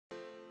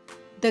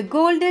The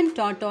golden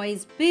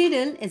tortoise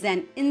beetle is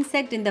an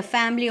insect in the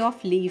family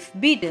of leaf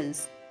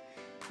beetles.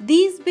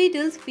 These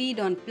beetles feed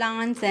on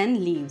plants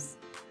and leaves.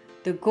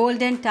 The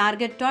golden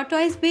target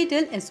tortoise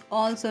beetle is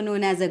also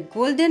known as a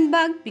golden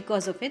bug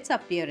because of its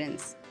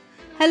appearance.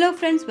 Hello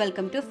friends,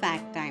 welcome to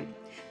Fact Time.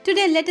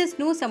 Today let us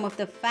know some of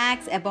the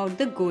facts about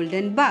the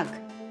golden bug.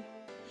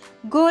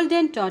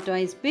 Golden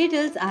tortoise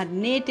beetles are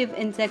native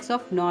insects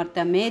of North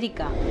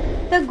America.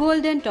 The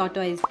golden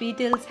tortoise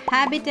beetle's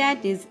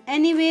habitat is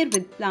anywhere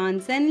with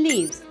plants and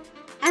leaves.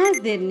 As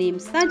their name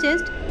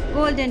suggests,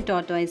 golden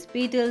tortoise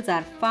beetles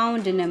are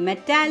found in a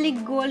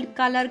metallic gold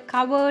color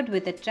covered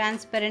with a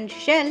transparent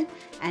shell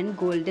and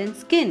golden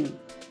skin.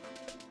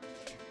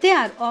 They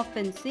are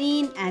often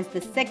seen as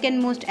the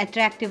second most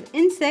attractive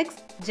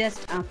insects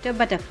just after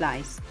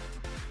butterflies.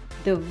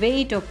 The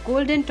weight of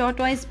golden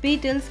tortoise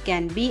beetles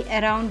can be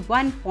around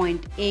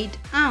 1.8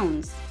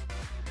 ounce.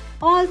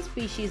 All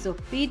species of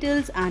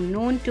beetles are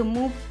known to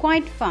move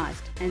quite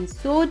fast, and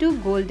so do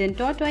golden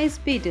tortoise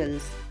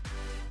beetles.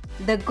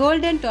 The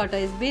golden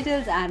tortoise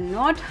beetles are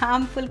not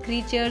harmful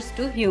creatures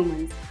to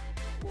humans.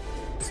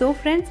 So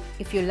friends,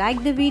 if you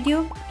like the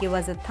video, give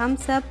us a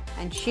thumbs up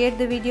and share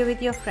the video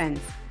with your friends.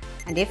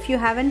 And if you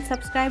haven't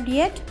subscribed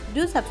yet,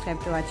 do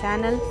subscribe to our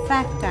channel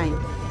FacTime.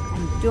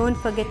 And don't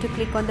forget to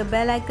click on the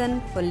bell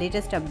icon for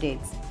latest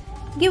updates.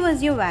 Give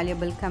us your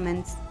valuable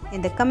comments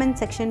in the comment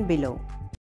section below.